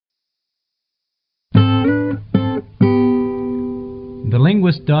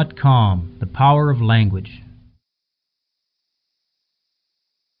TheLinguist.com, the power of language.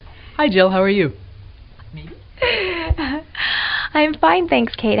 Hi, Jill. How are you? I'm fine,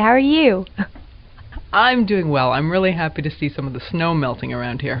 thanks, Kate. How are you? I'm doing well. I'm really happy to see some of the snow melting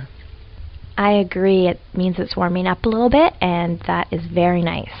around here. I agree. It means it's warming up a little bit, and that is very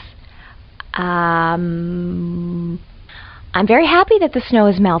nice. I'm very happy that the snow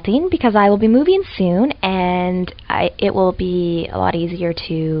is melting because I will be moving soon, and it will be a lot easier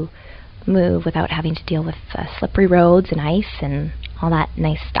to move without having to deal with slippery roads and ice and all that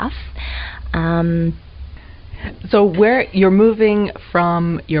nice stuff. So where you're moving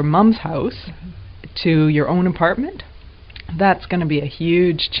from your mom's house to your own apartment, that's going to be a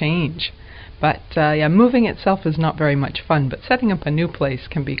huge change. But yeah, moving itself is not very much fun, but setting up a new place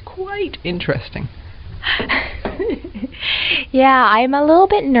can be quite interesting. Yeah, I'm a little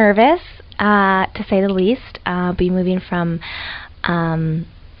bit nervous, to say the least. I'll be moving from a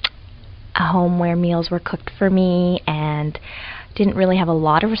home where meals were cooked for me and didn't really have a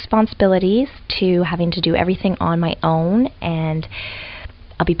lot of responsibilities to having to do everything on my own, and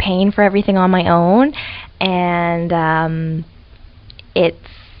I'll be paying for everything on my own, and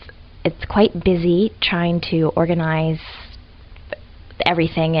it's quite busy trying to organize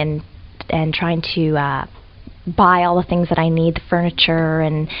everything and trying to buy all the things that I need, the furniture,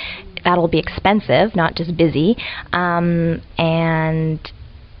 and that'll be expensive, not just busy, and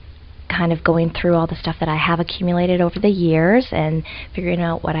kind of going through all the stuff that I have accumulated over the years and figuring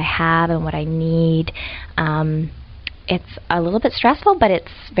out what I have and what I need. It's a little bit stressful, but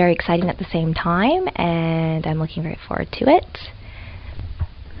it's very exciting at the same time, and I'm looking very forward to it.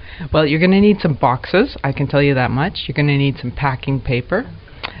 Well, you're going to need some boxes, I can tell you that much. You're going to need some packing paper,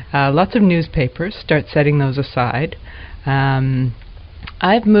 lots of newspapers. Start setting those aside.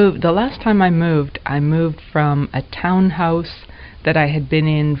 I've moved, the last time I moved from a townhouse that I had been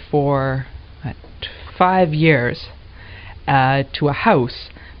in for 5 years to a house,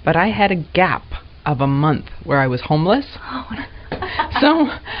 but I had a gap of a month where I was homeless. So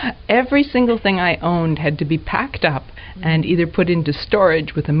every single thing I owned had to be packed up and either put into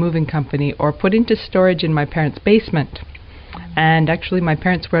storage with a moving company or put into storage in my parents' basement. And actually my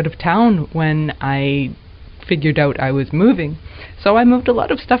parents were out of town when I figured out I was moving. So I moved a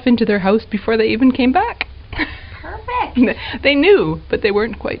lot of stuff into their house before they even came back. Perfect. They knew, but they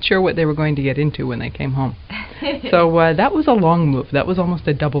weren't quite sure what they were going to get into when they came home. So that was a long move. That was almost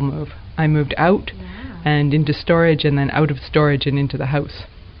a double move. I moved out and into storage, and then out of storage and into the house.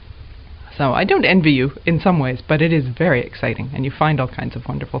 So I don't envy you in some ways, but it is very exciting, and you find all kinds of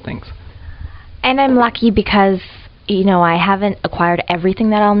wonderful things. And I'm lucky because, you know, I haven't acquired everything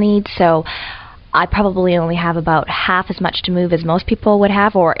that I'll need, so I probably only have about half as much to move as most people would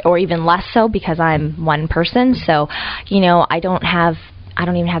have, or even less so, because I'm one person. So, you know, I don't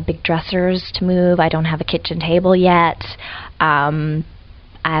even have big dressers to move. I don't have a kitchen table yet. I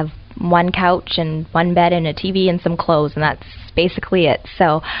have one couch and one bed and a TV and some clothes, and that's basically it.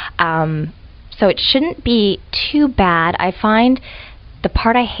 So it shouldn't be too bad. I find the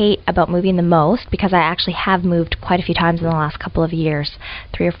part I hate about moving the most, because I actually have moved quite a few times in the last couple of years,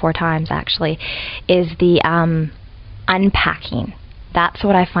 3 or 4 times actually, is the unpacking. That's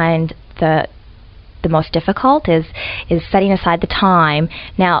what I find the most difficult, is setting aside the time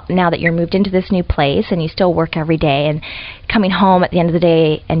now that you're moved into this new place and you still work every day, and coming home at the end of the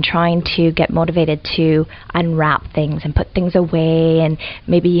day and trying to get motivated to unwrap things and put things away, and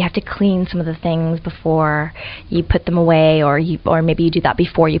maybe you have to clean some of the things before you put them away, or maybe you do that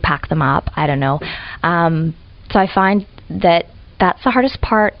before you pack them up. I don't know. So I find that that's the hardest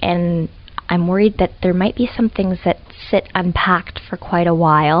part, and I'm worried that there might be some things that sit unpacked for quite a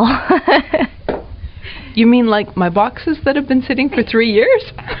while. You mean like my boxes that have been sitting for 3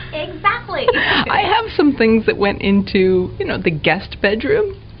 years? Exactly. I have some things that went into, the guest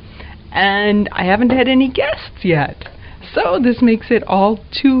bedroom, and I haven't had any guests yet. So this makes it all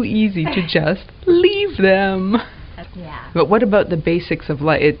too easy to just leave them. Yeah. But what about the basics of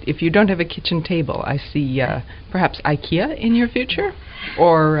life? If you don't have a kitchen table, I see perhaps IKEA in your future,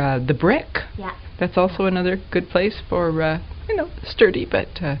 or the Brick. Yeah. That's also another good place for, sturdy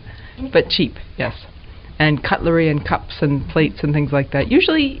but cheap. Yes. And cutlery and cups and plates and things like that.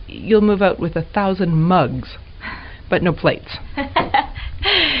 Usually you'll move out with 1,000 mugs, but no plates.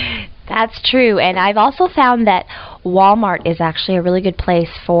 That's true. And I've also found that Walmart is actually a really good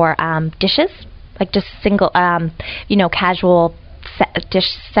place for dishes, like just single, casual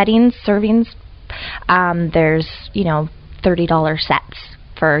dish settings, servings. There's, $30 sets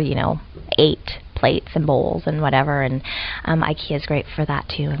for, 8 plates and bowls and whatever, and IKEA is great for that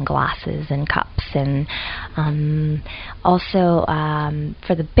too, and glasses and cups, and also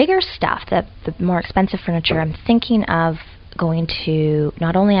for the bigger stuff, the more expensive furniture, I'm thinking of going to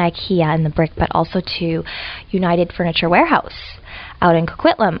not only IKEA and the Brick, but also to United Furniture Warehouse out in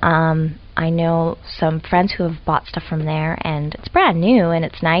Coquitlam. I know some friends who have bought stuff from there, and it's brand new and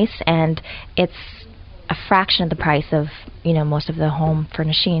it's nice, and it's a fraction of the price of most of the home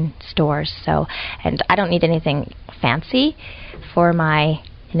furnishing stores. So, and I don't need anything fancy for my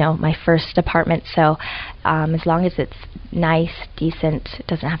my first apartment. So as long as it's nice, decent, it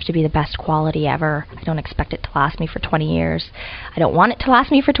doesn't have to be the best quality ever. I don't expect it to last me for 20 years. I don't want it to last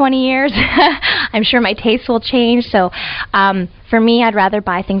me for 20 years. I'm sure my tastes will change. So for me, I'd rather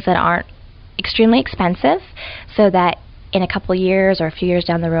buy things that aren't extremely expensive, so that in a couple of years or a few years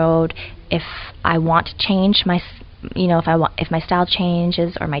down the road, if I want to change my if my style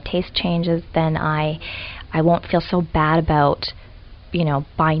changes or my taste changes, then I won't feel so bad about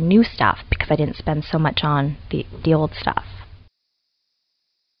buying new stuff because I didn't spend so much on the old stuff.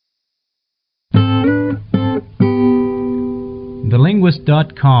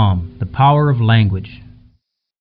 TheLinguist.com, the power of language.